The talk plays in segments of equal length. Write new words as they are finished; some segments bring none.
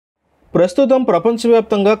ప్రస్తుతం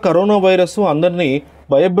ప్రపంచవ్యాప్తంగా corona virus అందరినీ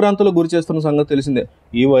భయభ్రాంతులకు గురిచేస్తున్న సంగతి తెలిసిందే.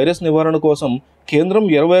 ఈ వైరస్ నివారణ కోసం కేంద్రం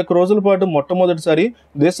 21 రోజుల పాటు మొట్టమొదటిసారి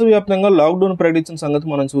దేశవ్యాప్తంగా లాక్డౌన్ ప్రకటించిన సంగతి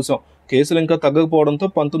మనం చూసాం. కేసులు ఇంకా తగ్గకపోవడంతో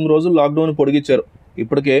 19 రోజులు లాక్డౌన్ పొడిగించారు.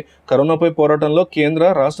 ఇప్పటికే కరోనాపై పోరాటంలో కేంద్ర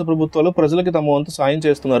రాష్ట్ర ప్రభుత్వాలు ప్రజలకి తమ వంతు సాయం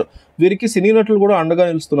చేస్తున్నారు. వీరికి సినీ నటులు కూడా అండగా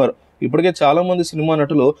నిలుస్తున్నారు. ఇప్పటికే చాలా మంది సినిమా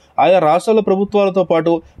నటులు ఆయా రాష్ట్రాల ప్రభుత్వాలతో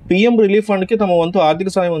పాటు పీఎం రిలీఫ్ ఫండ్కి తమ వంతు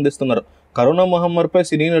ఆర్థిక సాయం అందిస్తున్నారు. కరోనా మహమ్మారిపై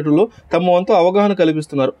సినీ నటులు తమ వంతు అవగాహన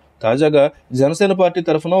కల్పిస్తున్నారు. తాజాగా జనసేన పార్టీ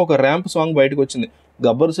తరఫున ఒక ర్యాంప్ సాంగ్ బయటకు వచ్చింది.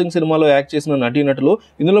 గబ్బర్ సింగ్ సినిమాలో యాక్ట్ చేసిన నటీనటులు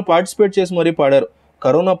ఇందులో పార్టిసిపేట్ చేసి మరీ పాడారు.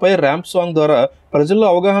 కరోనాపై ర్యాంప్ సాంగ్ ద్వారా ప్రజల్లో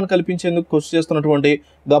అవగాహన కల్పించేందుకు కృషి చేస్తున్నటువంటి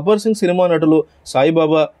గబ్బర్ సింగ్ సినిమా నటులు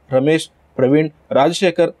Saibaba, Ramesh, Praveen,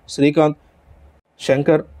 Rajasekhar, Srikanth,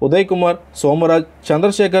 Shankar, Uday Kumar, Somaraj,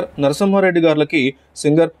 Chandrasekhar, Narasimha Reddy గారులకి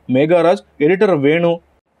singer మేఘారాజ్, editor Venu,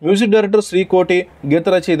 music director Sri Koti, గీత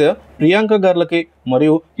రచయిత ప్రియాంక గారులకి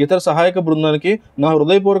మరియు ఇతర సహాయక బృందానికి నా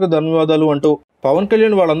హృదయపూర్వక ధన్యవాదాలు అంటూ పవన్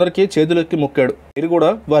కళ్యాణ్ వాళ్ళందరికీ చేతులెత్తి మొక్కాడు. మీరు కూడా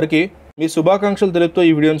వారికి మీ శుభాకాంక్షలు తెలుపుతూ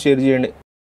ఈ వీడియోని షేర్ చేయండి.